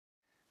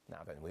Now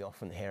then, we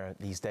often hear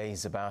these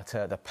days about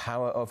the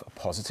power of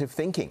positive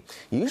thinking.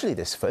 Usually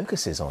this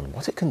focuses on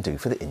what it can do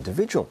for the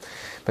individual.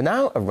 But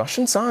now a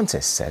Russian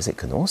scientist says it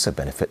can also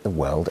benefit the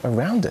world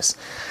around us.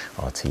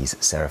 RT's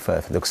Sarah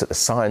Firth looks at the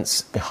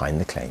science behind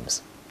the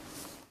claims.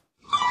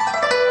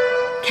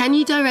 Can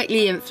you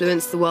directly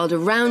influence the world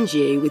around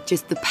you with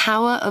just the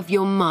power of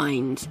your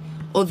mind?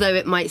 Although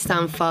it might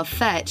sound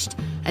far-fetched,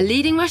 a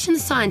leading Russian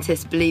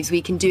scientist believes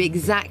we can do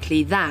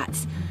exactly that.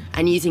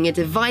 And using a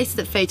device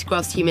that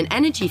photographs human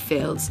energy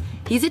fields,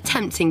 he's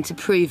attempting to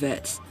prove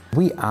it.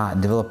 We are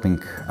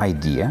developing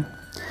idea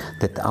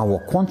that our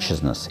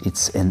consciousness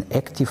is an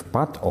active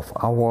part of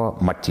our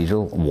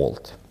material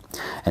world.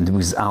 And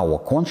with our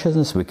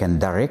consciousness, we can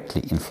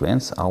directly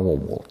influence our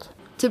world.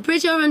 To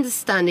bridge our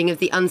understanding of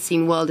the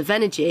unseen world of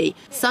energy,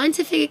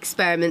 scientific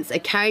experiments are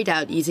carried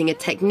out using a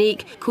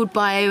technique called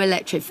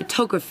bioelectric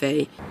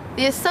photography.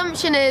 The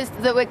assumption is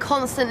that we're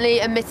constantly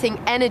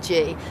emitting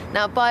energy.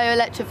 Now,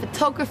 bioelectric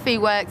photography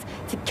works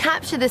to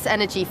capture this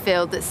energy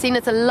field that's seen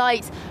as a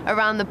light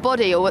around the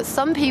body, or what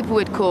some people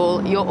would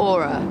call your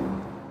aura.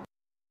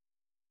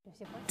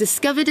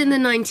 Discovered in the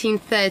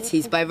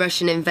 1930s by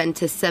Russian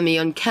inventor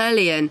Semyon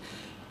Kirlian,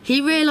 he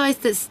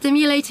realised that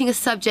stimulating a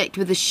subject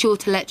with a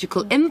short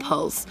electrical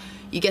impulse,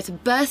 you get a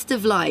burst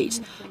of light,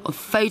 of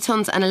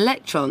photons and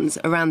electrons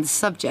around the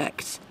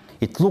subject.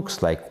 It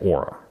looks like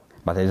aura,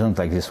 but I don't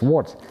like this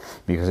word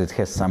because it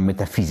has some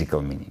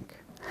metaphysical meaning.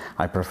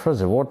 I prefer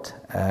the word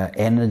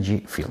energy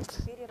field.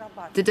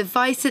 The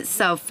device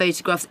itself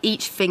photographs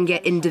each finger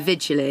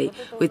individually,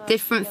 with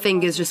different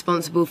fingers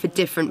responsible for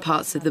different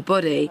parts of the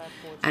body,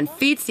 and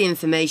feeds the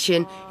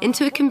information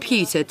into a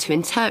computer to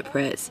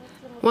interpret.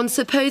 One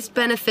supposed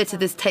benefit of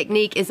this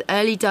technique is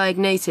early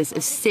diagnosis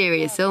of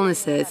serious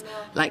illnesses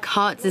like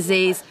heart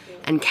disease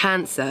and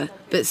cancer,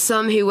 but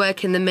some who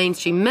work in the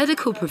mainstream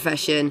medical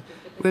profession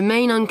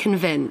remain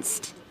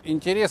unconvinced.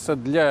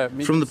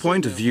 From the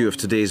point of view of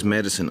today's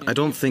medicine, I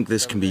don't think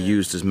this can be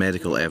used as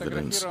medical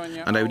evidence.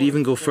 And I would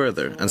even go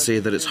further and say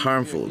that it's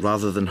harmful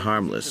rather than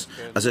harmless,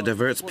 as it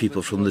diverts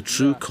people from the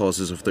true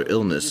causes of their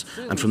illness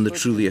and from the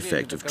truly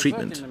effective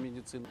treatment.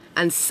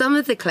 And some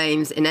of the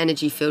claims in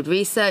energy field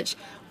research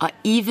are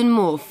even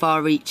more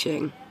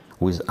far-reaching.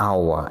 With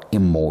our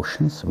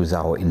emotions, with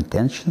our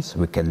intentions,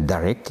 we can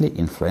directly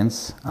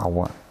influence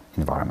our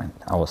environment,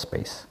 our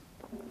space.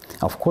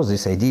 Of course,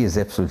 this idea is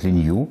absolutely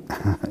new.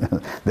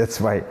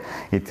 That's why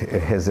it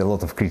has a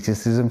lot of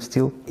criticism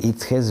still.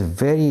 It has a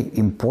very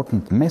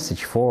important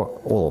message for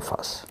all of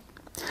us,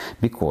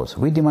 because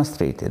we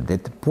demonstrated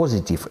that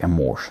positive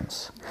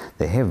emotions,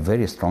 they have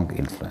very strong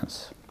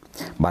influence.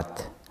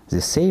 But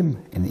the same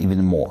and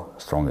even more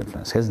strong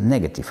influence has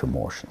negative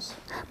emotions.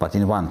 But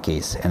in one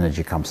case,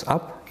 energy comes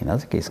up, in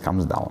another case,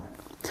 comes down.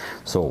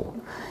 So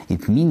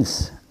it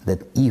means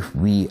that if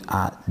we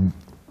are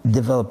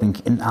developing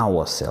in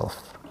ourselves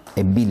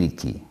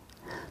ability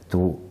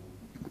to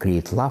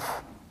create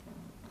love,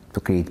 to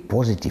create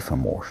positive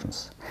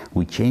emotions,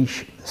 we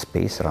change the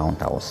space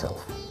around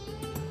ourselves.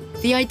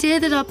 The idea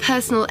that our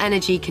personal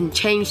energy can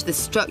change the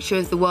structure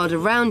of the world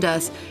around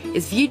us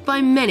is viewed by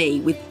many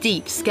with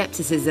deep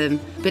skepticism.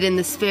 But in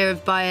the sphere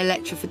of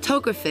bioelectric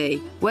photography,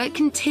 work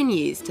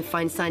continues to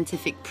find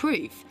scientific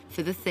proof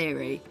for the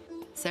theory.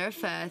 Sarah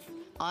Firth,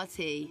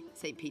 RT,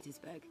 St.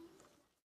 Petersburg.